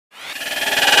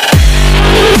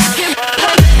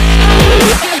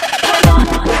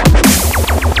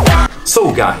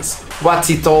guys, what's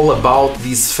it all about,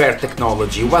 this SPHAIR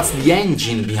technology? What's the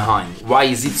engine behind? Why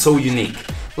is it so unique?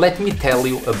 Let me tell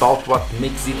you about what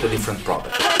makes it a different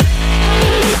product.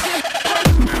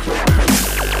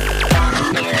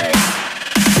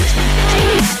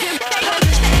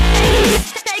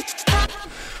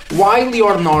 While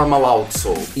your normal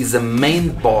outsole is a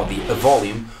main body, a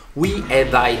volume, we had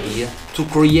the idea to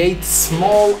create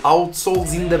small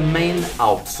outsoles in the main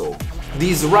outsole.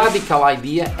 This radical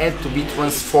idea had to be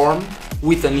transformed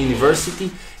with an university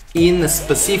in a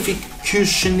specific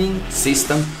cushioning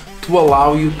system to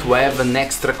allow you to have an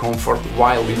extra comfort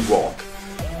while you walk.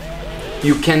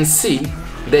 You can see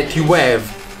that you have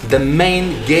the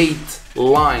main gate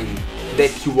line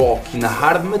that you walk in a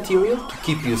hard material to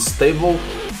keep you stable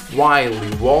while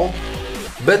you walk,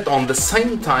 but on the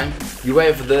same time you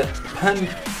have the pump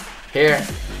air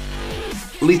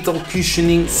little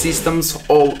cushioning systems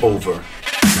all over.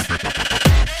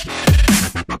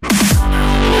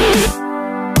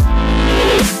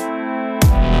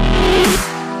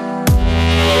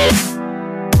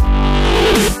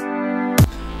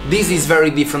 This is very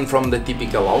different from the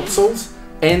typical outsoles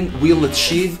and will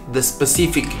achieve the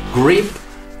specific grip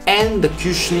and the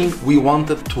cushioning we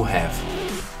wanted to have.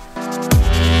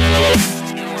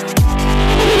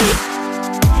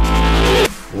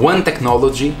 One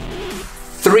technology,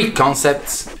 three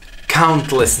concepts,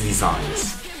 countless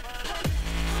designs.